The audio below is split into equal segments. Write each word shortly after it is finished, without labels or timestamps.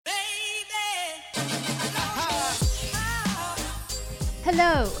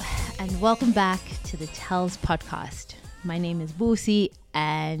Hello, and welcome back to the Tells podcast. My name is Busi,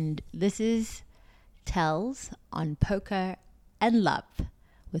 and this is Tells on Poker and Love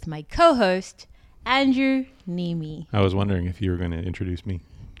with my co-host, Andrew Nemi. I was wondering if you were going to introduce me.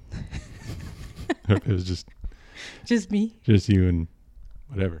 Or if it was Just me. just you and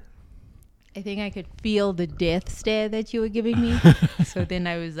whatever. I think I could feel the death stare that you were giving me. So then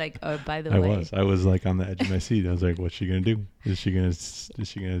I was like, oh, by the way. I was like on the edge of my seat. I was like, what's she going to do? Is she going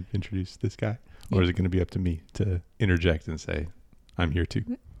to introduce this guy? Or is it going to be up to me to interject and say, I'm here too?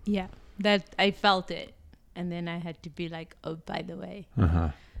 Yeah, that I felt it. And then I had to be like, oh, by the way,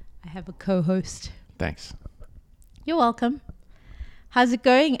 I have a co-host. Thanks. You're welcome. How's it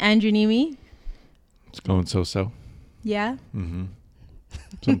going, Andrew Nemi? It's going so-so. Yeah? Mm-hmm.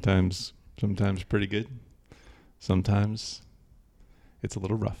 Sometimes pretty good. Sometimes it's a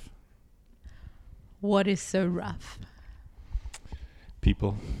little rough. What is so rough?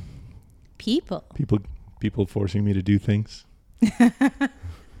 People forcing me to do things.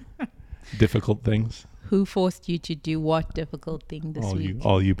 Difficult things. Who forced you to do what difficult thing this week?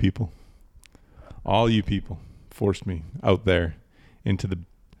 All you people forced me out there into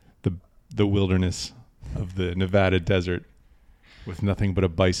the wilderness of the Nevada desert with nothing but a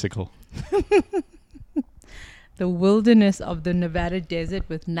bicycle. The wilderness of the Nevada desert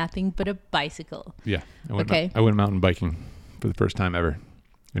with nothing but a bicycle. Yeah. I went mountain biking for the first time ever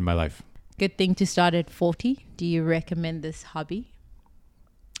in my life. Good thing to start at 40. Do you recommend this hobby?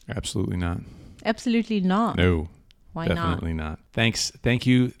 Absolutely not. Absolutely not. No. Why definitely not? Thank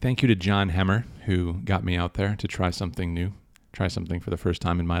you to John Hemmer, who got me out there to try something new, try something for the first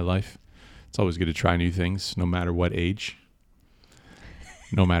time in my life. It's always good to try new things, no matter what age,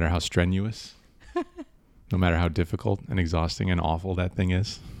 no matter how strenuous, no matter how difficult and exhausting and awful that thing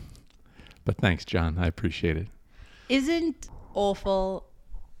is. But thanks, John. I appreciate it. Isn't awful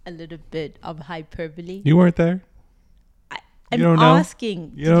a little bit of hyperbole? You weren't there? I'm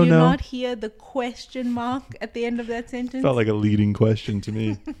asking. You don't Did you know? not hear the question mark at the end of that sentence? Felt like a leading question to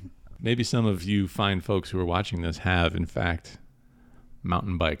me. Maybe some of you fine folks who are watching this have, in fact,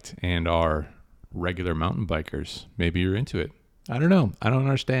 mountain biked and are regular mountain bikers. Maybe you're into it. I don't know. I don't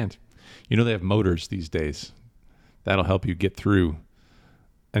understand. You know, they have motors these days. That'll help you get through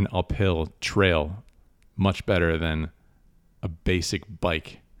an uphill trail much better than a basic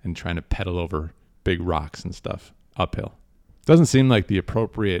bike and trying to pedal over big rocks and stuff uphill. Doesn't seem like the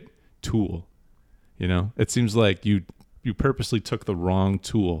appropriate tool. You know, it seems like you purposely took the wrong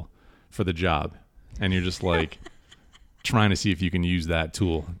tool for the job, and you're just like trying to see if you can use that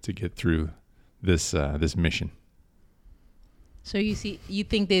tool to get through this mission. So you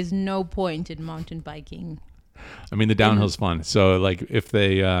think there's no point in mountain biking? I mean, the downhill's fun. So like if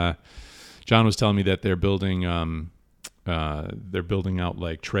they, John was telling me that they're building out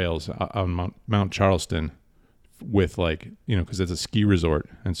like trails on Mount Charleston with like, you know, because it's a ski resort.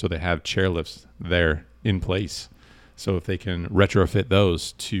 And so they have chairlifts there in place. So if they can retrofit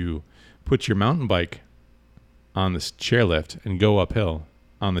those to put your mountain bike on this chairlift and go uphill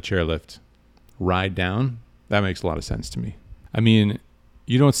on the chairlift, ride down, that makes a lot of sense to me. I mean,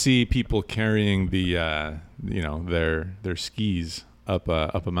 you don't see people carrying the, their skis up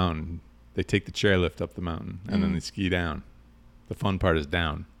a mountain. They take the chairlift up the mountain and then they ski down. The fun part is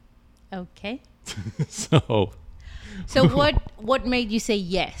down. Okay. So what made you say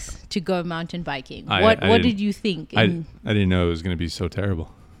yes to go mountain biking? I What did you think? I didn't know it was going to be so terrible.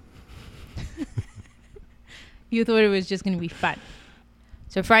 You thought it was just going to be fun.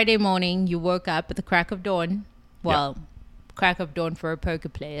 So Friday morning, you woke up at the crack of dawn. Well, crack of dawn for a poker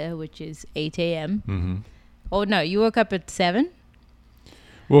player, which is 8 a.m. Mm-hmm. Oh, no, you woke up at 7?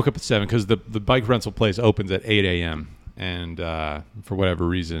 Woke up at 7 because the bike rental place opens at 8 a.m. And for whatever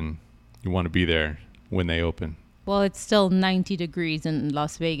reason, you want to be there when they open. Well, it's still 90 degrees in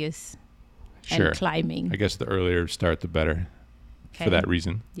Las Vegas and climbing. I guess the earlier start, the better for that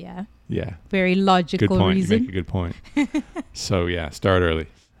reason. Yeah. Yeah. Very logical good point. reason. You make a good point. So, yeah, start early.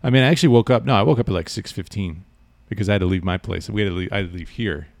 I mean, I actually woke up at like 6:15 because I had to leave my place. I had to leave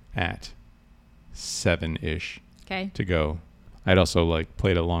here at 7-ish to go. I'd also like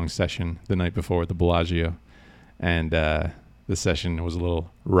played a long session the night before at the Bellagio, and the session was a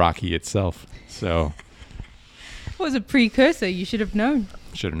little rocky itself. So it was a precursor. You should have known.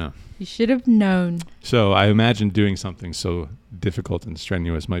 Should have known. You should have known. So I imagine doing something so difficult and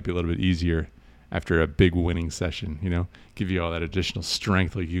strenuous might be a little bit easier after a big winning session, you know, give you all that additional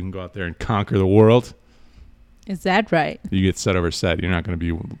strength. Like you can go out there and conquer the world. Is that right? You get set over set. You're not going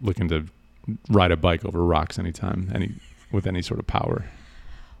to be looking to ride a bike over rocks with any sort of power.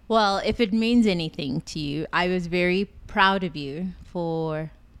 Well, if it means anything to you, I was very proud of you for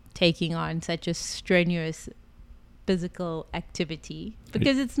taking on such a strenuous physical activity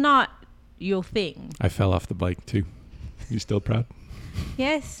because it's not your thing. I fell off the bike too. You still proud?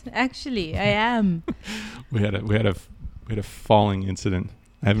 Yes, actually, I am. We had a falling incident.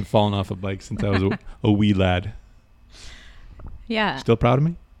 I haven't fallen off a bike since I was a wee lad. Yeah. Still proud of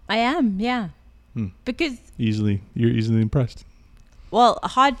me? I am, yeah. Because You're easily impressed. well,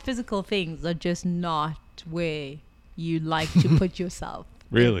 hard physical things are just not where you like to put yourself.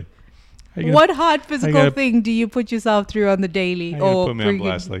 Really? What hard physical thing do you put yourself through on the daily? Or put me on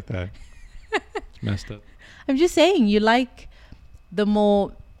blast like that. It's messed up. I'm just saying, you like the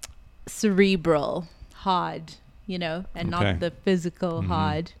more cerebral hard, and Okay. not the physical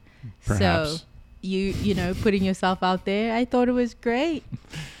hard. Perhaps. So you putting yourself out there, I thought it was great.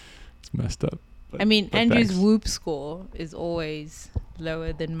 It's messed up. I mean, but Andrew's thanks. Whoop score is always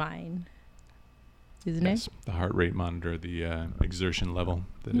lower than mine, isn't Yes, the heart rate monitor, the exertion level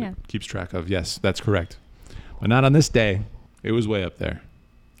that Yeah. it keeps track of. Yes, that's correct. But not on this day. It was way up there.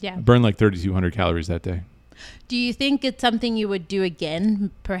 it? Yeah. I burned like 3,200 calories that day. Do you think it's something you would do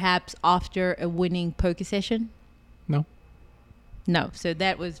again, perhaps after a winning poker session? No. No. So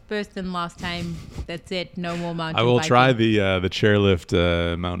that was first and last time. That's it. No more mountain I will biking. try the chairlift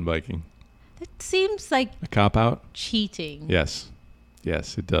mountain biking. It seems like A cop out? cheating. Yes.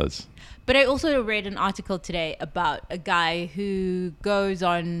 Yes, it does. But I also read an article today about a guy who goes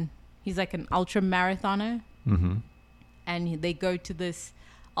on, he's like an ultra marathoner, Mm-hmm. and they go to this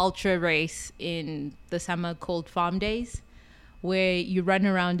ultra race in the summer called Farm Days, where you run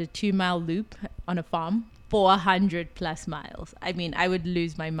around a 2-mile loop on a farm for 100 plus miles. I mean, I would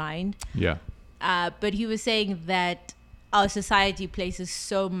lose my mind. Yeah. But he was saying that our society places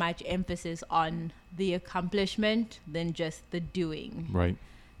so much emphasis on the accomplishment than just the doing. Right.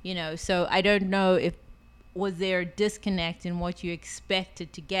 So I don't know if was there a disconnect in what you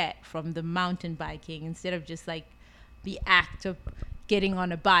expected to get from the mountain biking instead of just like the act of getting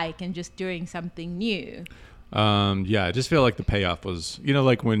on a bike and just doing something new. Yeah, I just feel like the payoff was,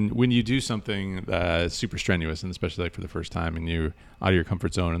 like when you do something super strenuous, and especially like for the first time, and you're out of your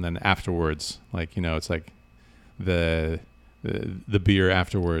comfort zone, and then afterwards, like it's like the beer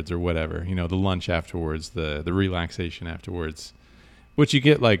afterwards or whatever, the lunch afterwards, the relaxation afterwards, which you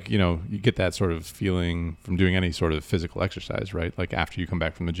get like you get that sort of feeling from doing any sort of physical exercise, right? Like after you come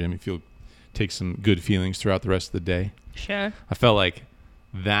back from the gym, you take some good feelings throughout the rest of the day. Sure. I felt like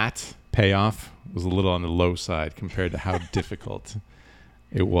that payoff was a little on the low side compared to how difficult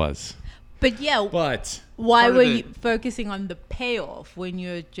it was. But yeah, But why part of were it- you focusing on the payoff when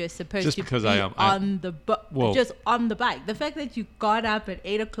you're just supposed Just to because be I am- well- just on the bike? The fact that you got up at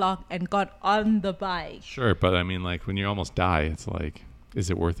 8:00 and got on the bike. Sure, but I mean, like when you almost die, it's like, is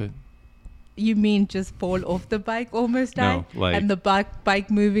it worth it? You mean just fall off the bike, almost die? No, like- and the bike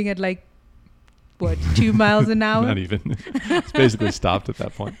moving at like, what, 2 miles an hour? Not even. It's basically stopped at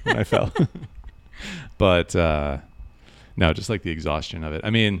that point when I fell. But no, just like the exhaustion of it. I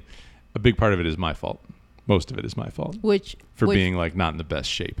mean, a big part of it is my fault. Most of it is my fault Which for being like not in the best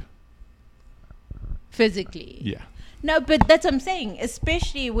shape. physically. Yeah. No, but that's what I'm saying.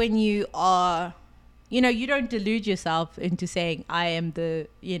 Especially when you are, you don't delude yourself into saying, I am the,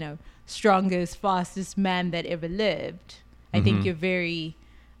 strongest, fastest man that ever lived. I think you're very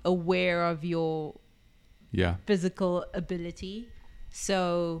aware of your Yeah. physical ability.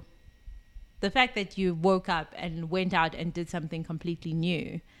 So the fact that you woke up and went out and did something completely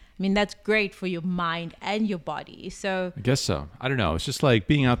new, I mean, that's great for your mind and your body. So I guess so. I don't know. It's just like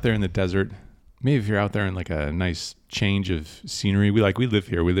being out there in the desert. Maybe if you're out there in like a nice change of scenery, we live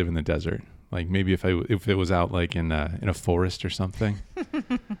here. We live in the desert. Like maybe if it was out like in a forest or something,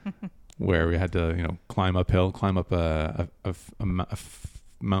 where we had to climb up a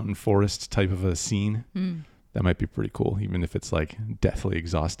mountain forest type of a scene. That might be pretty cool, even if it's like deathly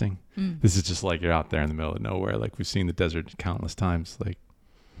exhausting. This is just like you're out there in the middle of nowhere. Like we've seen the desert countless times. Like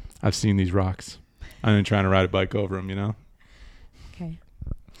I've seen these rocks. I'm even trying to ride a bike over them. okay.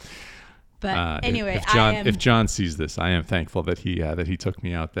 But anyway, if John sees this, I am thankful that he took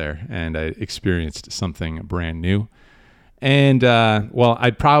me out there and I experienced something brand new. And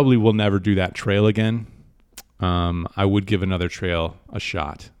I probably will never do that trail again. I would give another trail a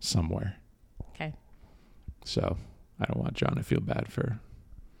shot somewhere. Okay. So I don't want John to feel bad for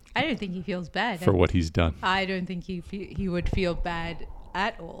I don't think he feels bad. what he's done. I don't think he would feel bad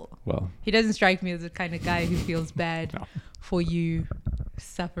at all. Well, He doesn't strike me as the kind of guy who feels bad No. for you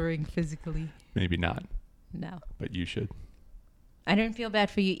suffering physically. maybe not, No. but you should. I don't feel bad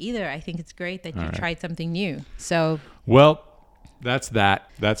for you either. I think it's great that you All right. tried something new. So Well, That's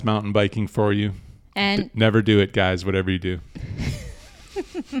mountain biking for you. And Never do it, guys, whatever you do.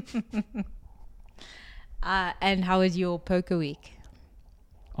 and how was your poker week?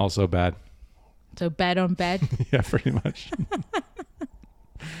 Also bad. So bad on bad? Yeah, pretty much.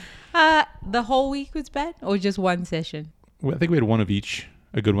 The whole week was bad, or just one session? Well, I think we had one of each,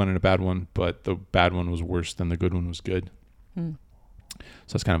 a good one and a bad one, but the bad one was worse than the good one was good. So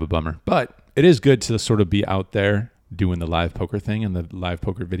that's kind of a bummer. But it is good to sort of be out there doing the live poker thing and the live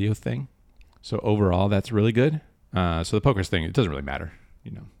poker video thing. So overall, that's really good. So the poker thing, it doesn't really matter,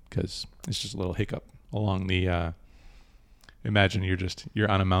 because it's just a little hiccup along the... imagine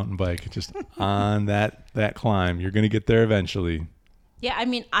you're on a mountain bike, just on that climb. You're going to get there eventually. Yeah, I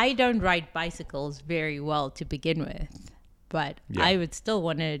mean, I don't ride bicycles very well to begin with, but I would still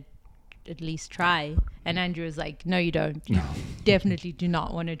want to at least try. And Andrew was like, no, you don't. You definitely do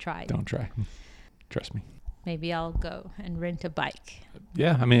not want to try. Don't try. Trust me. Maybe I'll go and rent a bike.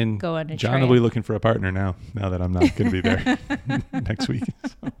 Yeah, I mean, go on a John trail. will be looking for a partner now that I'm not going to be there next week.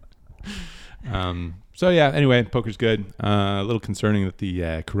 So yeah, anyway, poker's good. A little concerning that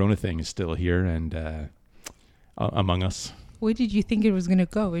the Corona thing is still here and among us. Where did you think it was going to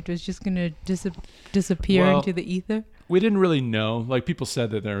go? It was just going to disappear into the ether? We didn't really know. Like, people said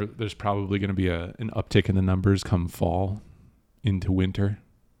that there's probably going to be an uptick in the numbers come fall into winter,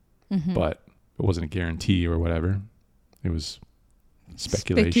 but it wasn't a guarantee or whatever. It was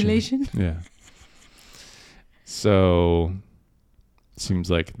speculation. Yeah. So it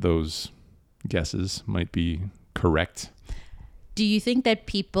seems like those guesses might be correct. Do you think that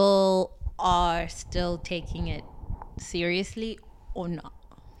people are still taking it seriously or not,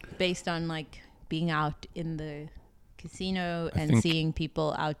 based on like being out in the casino and seeing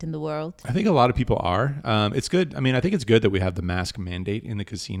people out in the world? I think a lot of people are. It's good. I mean, I think it's good that we have the mask mandate in the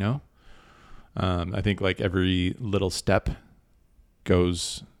casino. I think like every little step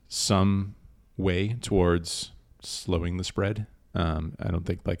goes some way towards slowing the spread. I don't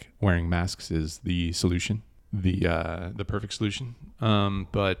think like wearing masks is the solution, the perfect solution.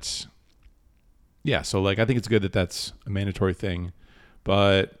 But yeah, so like I think it's good that that's a mandatory thing,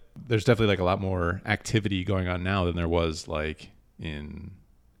 but there's definitely like a lot more activity going on now than there was like in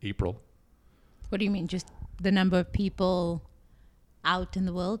April. What do you mean? Just the number of people out in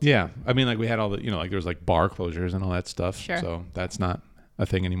the world? Yeah. I mean, like we had all the, like there was like bar closures and all that stuff. Sure. So that's not a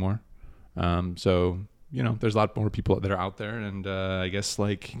thing anymore. So, there's a lot more people that are out there and I guess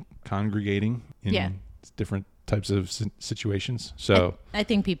like congregating in different types of situations. So I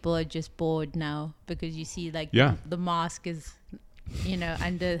think people are just bored now because you see like the mask is,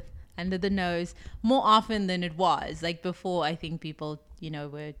 under the nose more often than it was. Like before, I think people,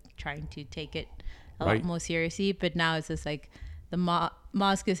 were trying to take it a lot more seriously, but now it's just like the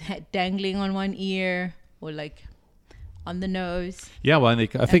mask is dangling on one ear or like on the nose. Yeah, well, I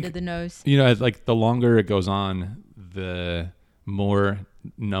think under the nose. Like the longer it goes on, the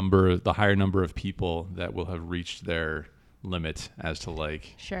higher number of people that will have reached their limit as to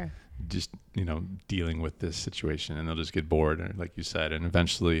like just dealing with this situation, and they'll just get bored, and like you said, and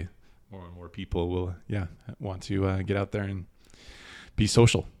eventually more and more people will want to get out there and be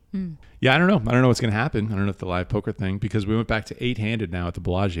social. Yeah, I don't know what's going to happen. I don't know if the live poker thing, because we went back to 8-handed now at the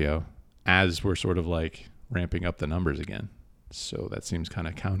Bellagio as we're sort of like ramping up the numbers again. So that seems kind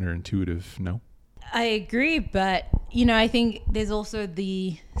of counterintuitive, no? I agree, but I think there's also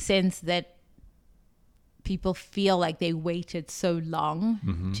the sense that people feel like they waited so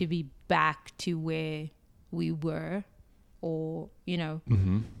long to be back to where we were, or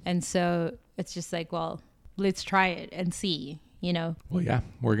and so it's just like, well, let's try it and see. Well, yeah,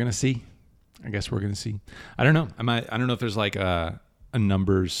 we're gonna see. I guess we're gonna see. I don't know. I don't know if there's like a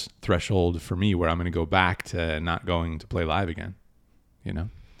numbers threshold for me where I'm gonna go back to not going to play live again.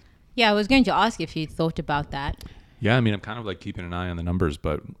 Yeah, I was going to ask if you thought about that. Yeah, I mean, I'm kind of like keeping an eye on the numbers,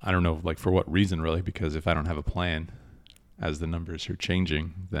 but I don't know like for what reason really, because if I don't have a plan as the numbers are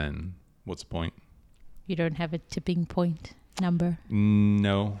changing, then what's the point? You don't have a tipping point number?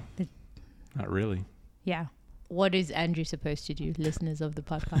 No, not really. Yeah. What is Andrew supposed to do, listeners of the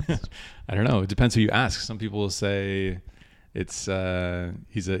podcast? I don't know. It depends who you ask. Some people will say it's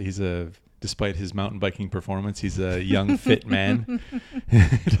he's a despite his mountain biking performance, he's a young fit man.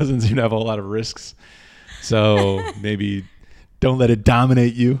 He doesn't seem to have a whole lot of risks. So maybe don't let it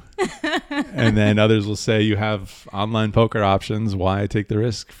dominate you. And then others will say you have online poker options. Why take the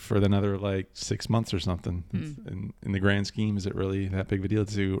risk for another like 6 months or something? In the grand scheme, is it really that big of a deal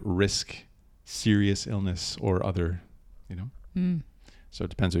to risk serious illness or other, So it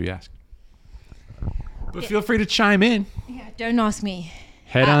depends who you ask. But feel free to chime in. Yeah, don't ask me.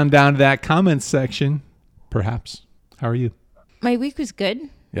 Head on down to that comments section, perhaps. How are you? My week was good,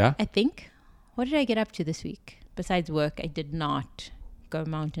 Yeah? I think. What did I get up to this week? Besides work, I did not go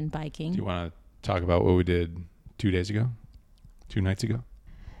mountain biking. Do you want to talk about what we did 2 days ago? 2 nights ago?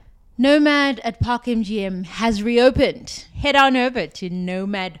 Nomad at Park MGM has reopened. Head on over to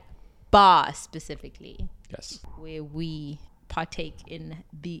Nomad Bar specifically, Yes. where we partake in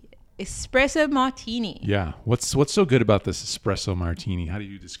the espresso martini. Yeah. What's so good about this espresso martini? How do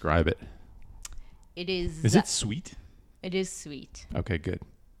you describe it? It is. Is it sweet? It is sweet. Okay, good.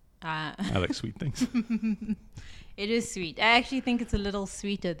 I like sweet things. It is sweet. I actually think it's a little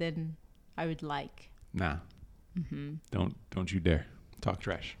sweeter than I would like. Nah. Mm-hmm. Don't you dare talk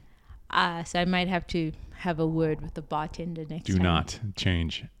trash. So I might have to have a word with the bartender next Do time. not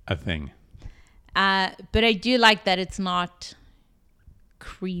change a thing. But I do like that it's not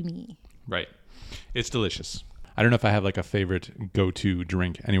creamy. Right. It's delicious. I don't know if I have like a favorite go-to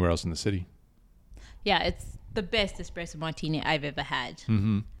drink anywhere else in the city. Yeah, it's the best espresso martini I've ever had.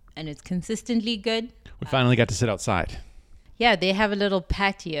 Mm-hmm. And it's consistently good. We finally got to sit outside. Yeah, they have a little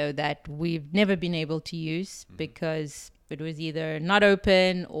patio that we've never been able to use because it was either not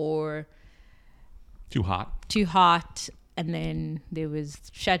open or Too hot. too hot. And then there was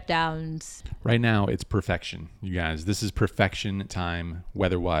shutdowns. Right now, it's perfection, you guys. This is perfection time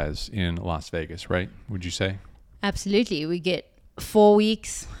weather-wise in Las Vegas, right? Would you say? Absolutely. We get 4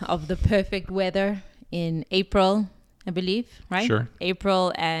 weeks of the perfect weather in April, I believe, right? Sure.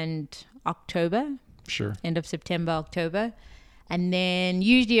 April and October, Sure. end of September, October. And then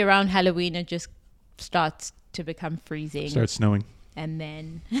usually around Halloween, it just starts to become freezing. Starts snowing. And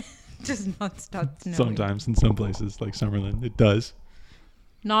then does not start snowing. Sometimes in some places, like Summerlin, it does.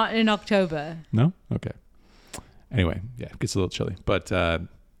 Not in October. No? Okay. Anyway, yeah, it gets a little chilly. But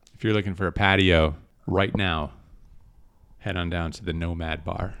if you're looking for a patio right now, head on down to the Nomad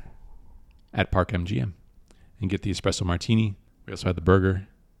Bar at Park MGM and get the espresso martini. We also had the burger.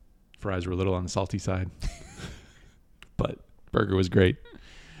 Fries were a little on the salty side, but burger was great.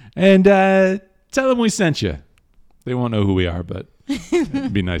 And tell them we sent you. They won't know who we are, but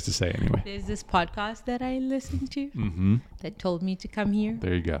it'd be nice to say anyway. There's this podcast that I listened to Mm-hmm. that told me to come here.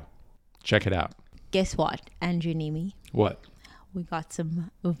 There you go. Check it out. Guess what, Andrew Nemi? What? We got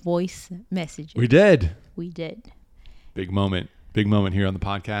some voice messages. We did. We did. Big moment. Big moment here on the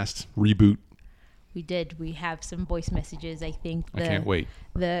podcast. Reboot. We did. We have some voice messages. I think I can't wait.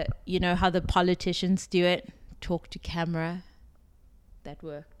 You know how the politicians do it? Talk to camera. That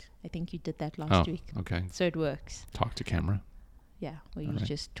worked. I think you did that last week. Okay. So it works. Talk to camera. Yeah, where you All right.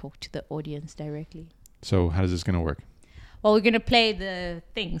 just talk to the audience directly. So how is this going to work? Well, we're going to play the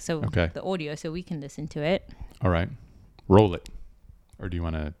thing, so Okay. the audio, so we can listen to it. All right. Roll it. Or do you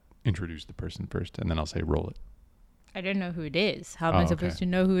want to introduce the person first and then I'll say roll it? I don't know who it is. How am I Oh, supposed okay.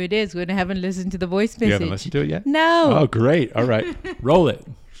 to know who it is when I haven't listened to the voice message? You haven't listened to it yet? No. Oh, great. All right. Roll it.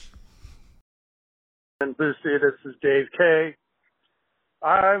 And Lucy, this is Dave K.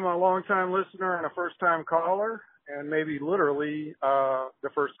 I'm a long-time listener and a first-time caller, and maybe literally the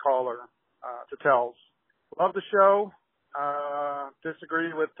first caller to Tells. Love the show.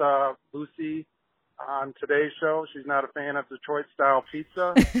 Disagree with Lucy on today's show. She's not a fan of Detroit-style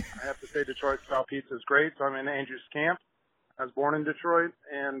pizza. I have to say Detroit-style pizza is great, so I'm in Andrew's camp. I was born in Detroit,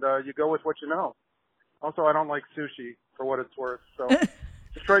 and you go with what you know. Also, I don't like sushi, for what it's worth. So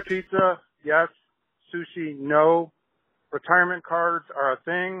Detroit pizza, yes. Sushi, no. Retirement cards are a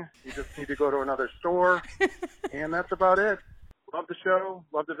thing. You just need to go to another store. And that's about it. Love the show.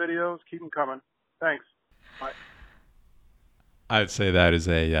 Love the videos. Keep them coming. Thanks. Bye. I'd say that is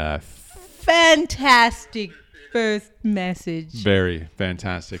a Fantastic first message. very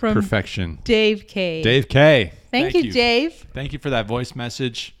fantastic From perfection. Dave K. Dave K. Thank you, Dave. Thank you for that voice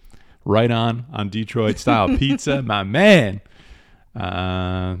message. Right on Detroit style pizza, my man.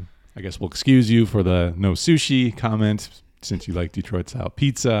 I guess we'll excuse you for the no sushi comment since you like Detroit style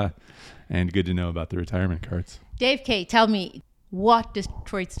pizza, and good to know about the retirement cards. Dave K, tell me, what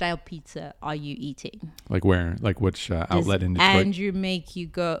Detroit style pizza are you eating? Like where? Like which outlet Does in Detroit? Andrew make you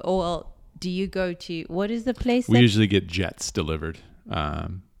go, oh, well, do you go to, what is the place? We that- usually get Jets delivered.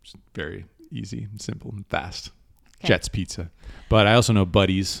 Just very easy, simple, and fast. Okay. Jets Pizza. But I also know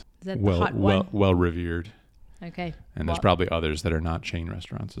Buddy's, Is that the hot one? well revered. Okay. And there's Well, probably others that are not chain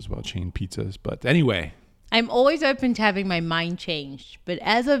restaurants as well, chain pizzas. But anyway, I'm always open to having my mind changed, but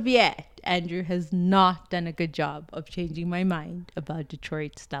as of yet, Andrew has not done a good job of changing my mind about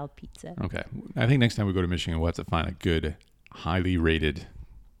Detroit style pizza. okay. I think next time we go to Michigan, we'll have to find a good, highly rated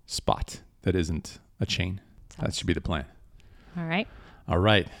spot that isn't a chain. That should be the plan. All right. All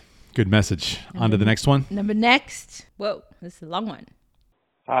right. Good message. On to the next one. Number next. Whoa, this is a long one.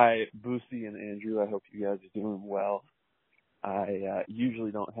 Hi, Boosie and Andrew. I hope you guys are doing well. I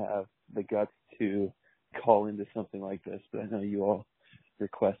usually don't have the guts to call into something like this, but I know you all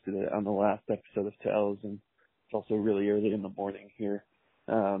requested it on the last episode of Tells, and it's also really early in the morning here.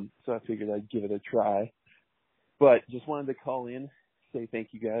 So I figured I'd give it a try. But just wanted to call in, say thank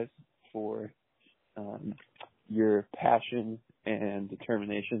you guys for your passion and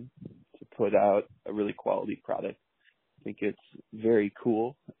determination to put out a really quality product. I think it's very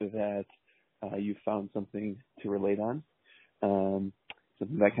cool that you found something to relate on.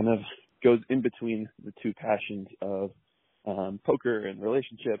 Something that kind of goes in between the two passions of poker and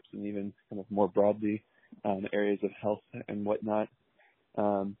relationships, and even kind of more broadly areas of health and whatnot.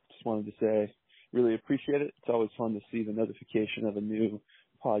 Just wanted to say, really appreciate it. It's always fun to see the notification of a new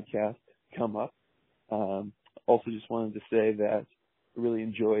podcast come up. Also just wanted to say that I really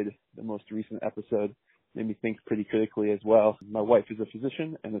enjoyed the most recent episode. Made me think pretty critically as well. My wife is a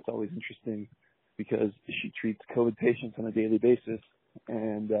physician, and it's always interesting because she treats COVID patients on a daily basis.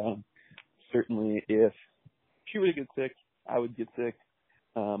 And certainly if she were to get sick, I would get sick,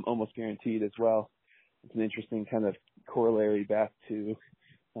 almost guaranteed as well. It's an interesting kind of corollary back to,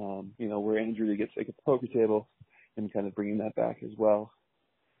 where Andrew gets sick at the poker table, and kind of bringing that back as well.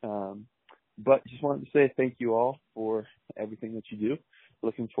 But just wanted to say thank you all for everything that you do.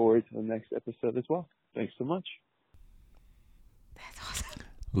 Looking forward to the next episode as well. Thanks so much. That's awesome.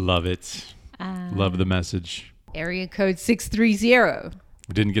 Love it. Love the message. Area code 630.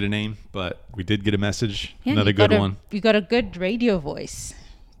 We didn't get a name, but we did get a message. Yeah, Another good one. You got a good radio voice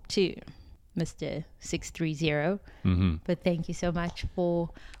too, Mr. 630. Mm-hmm. But thank you so much for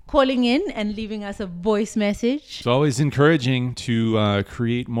calling in and leaving us a voice message. It's always encouraging to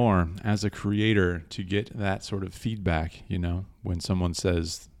create more as a creator, to get that sort of feedback, when someone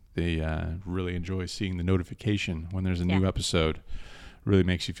says they really enjoy seeing the notification when there's a new episode. Really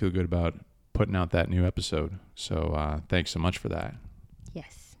makes you feel good about putting out that new episode. So thanks so much for that.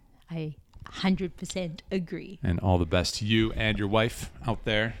 Yes, I 100% agree. And all the best to you and your wife out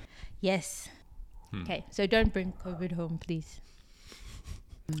there. Yes. Okay, so don't bring COVID home, please.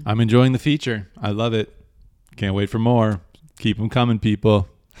 I'm enjoying the feature. I love it. Can't wait for more. Keep them coming, people.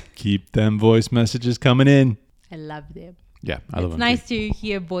 Keep them voice messages coming in. I love them. Yeah, I love them. It's nice to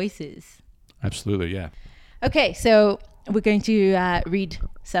hear voices. Absolutely, yeah. Okay, so we're going to read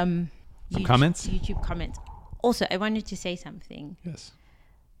some comments? YouTube comments. Also, I wanted to say something. Yes.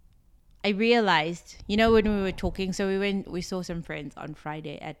 I realized, when we were talking, so we saw some friends on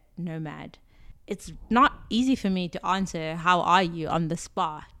Friday at Nomad. It's not easy for me to answer, how are you, on the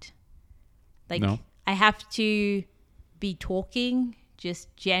spot. No. I have to be talking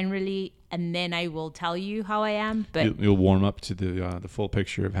just generally, and then I will tell you how I am. But you'll warm up to the full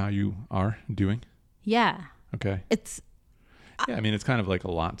picture of how you are doing? Yeah. Okay. It's kind of like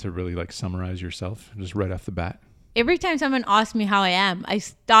a lot to really summarize yourself just right off the bat. Every time someone asks me how I am, I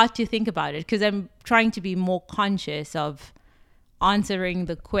start to think about it because I'm trying to be more conscious of answering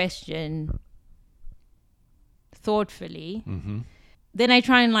the question thoughtfully. Mm-hmm. Then I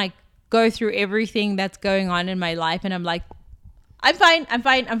try and go through everything that's going on in my life, and I'm like, I'm fine.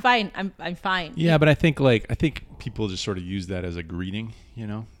 I'm fine. Yeah, but I think people just sort of use that as a greeting,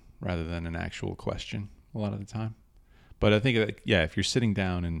 rather than an actual question a lot of the time. But I think if you're sitting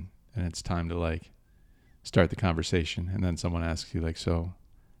down and it's time to start the conversation, and then someone asks you so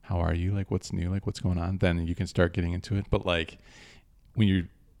how are you? What's new? What's going on? Then you can start getting into it. But when you're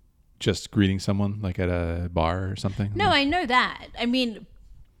just greeting someone at a bar or something. No, I know that. I mean,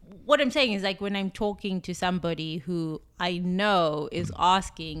 what I'm saying is when I'm talking to somebody who I know is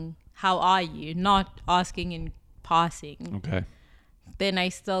asking, how are you? Not asking in passing. Okay. Then I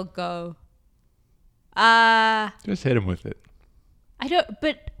still go, just hit him with it. I don't,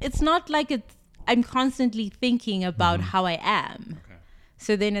 but it's not I'm constantly thinking about how I am. Okay.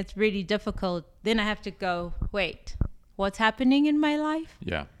 So then it's really difficult. Then I have to go, wait, what's happening in my life?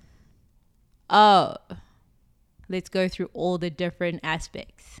 Yeah. Oh, let's go through all the different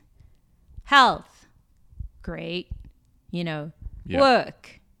aspects. Health, great.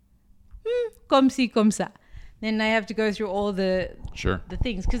 Work, comme ci, comme ça. Then I have to go through all the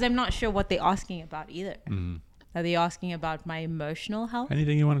things because I'm not sure what they're asking about either. Mm-hmm. Are they asking about my emotional health?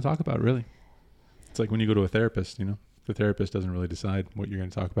 Anything you want to talk about, really. It's like when you go to a therapist, the therapist doesn't really decide what you're going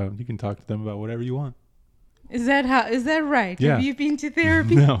to talk about. You can talk to them about whatever you want. Is that right? Yeah. Have you been to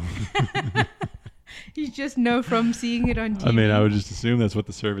therapy? No. You just know from seeing it on TV. I mean, I would just assume that's what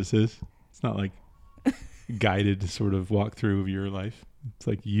the service is. It's not guided sort of walkthrough of your life. It's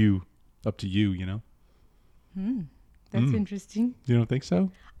up to you, That's interesting. You don't think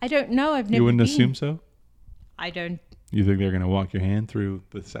so? I don't know. I've never You wouldn't been. assume so? I don't. You think they're going to walk your hand through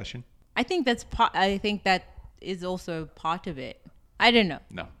the session? I think that's I think that is also part of it. I don't know.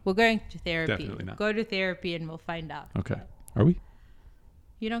 No. We're going to therapy. Definitely not. Go to therapy and we'll find out. Okay. Are we?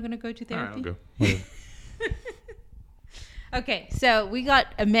 You're not going to go to All right, therapy? I'll go. Whatever. Okay, so we got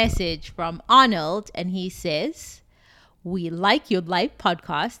a message from Arnold, and he says, "We like your live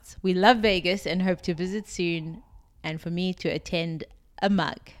podcasts. We love Vegas and hope to visit soon, and for me to attend a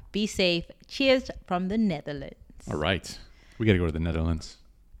mug. Be safe. Cheers from the Netherlands." All right. We got to go to the Netherlands.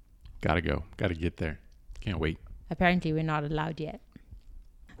 Got to go. Got to get there. Can't wait. Apparently, we're not allowed yet.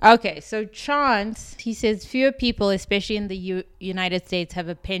 Okay, so Chance, he says, fewer people, especially in the United States, have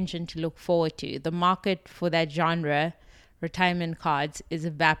a pension to look forward to. The market for that genre, retirement cards, is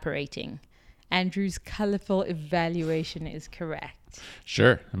evaporating. Andrew's colorful evaluation is correct.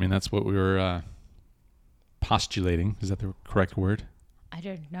 Sure. I mean, that's what we were postulating. Is that the correct word? I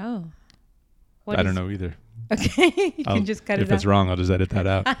don't know. I don't know either. Okay, you can just cut it out. If it's wrong, I'll just edit that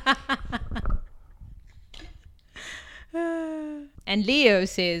out. And Leo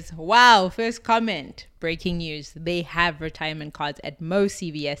says, wow, first comment. Breaking news. They have retirement cards at most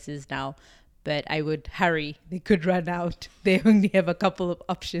CVS's now, but I would hurry. They could run out. They only have a couple of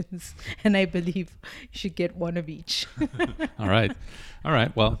options, and I believe you should get one of each. All right.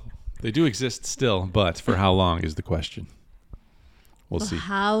 Well, they do exist still, but for how long is the question? We'll see.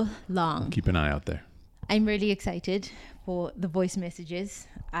 How long? Keep an eye out there. I'm really excited for the voice messages.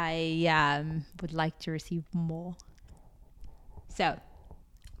 I would like to receive more. So,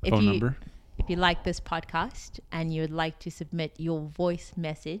 Phone number? If you like this podcast and you would like to submit your voice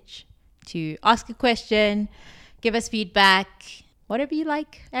message to ask a question, give us feedback, whatever you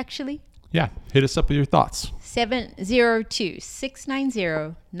like, actually. Yeah, hit us up with your thoughts.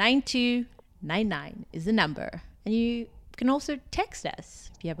 702-690-9299 is the number. And you can also text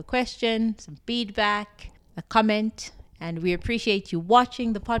us if you have a question, some feedback, a comment. And we appreciate you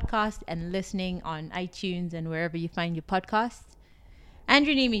watching the podcast and listening on iTunes and wherever you find your podcasts.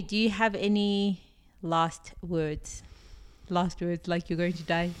 Andrew Nemi, do you have any last words? Last words like you're going to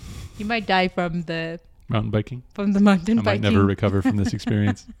die? You might die from the mountain biking. I might never recover from this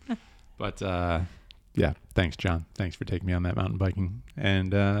experience. But yeah, thanks, John. Thanks for taking me on that mountain biking.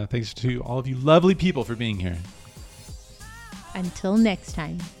 And thanks to all of you lovely people for being here. Until next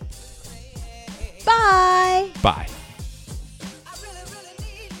time. Bye. Bye.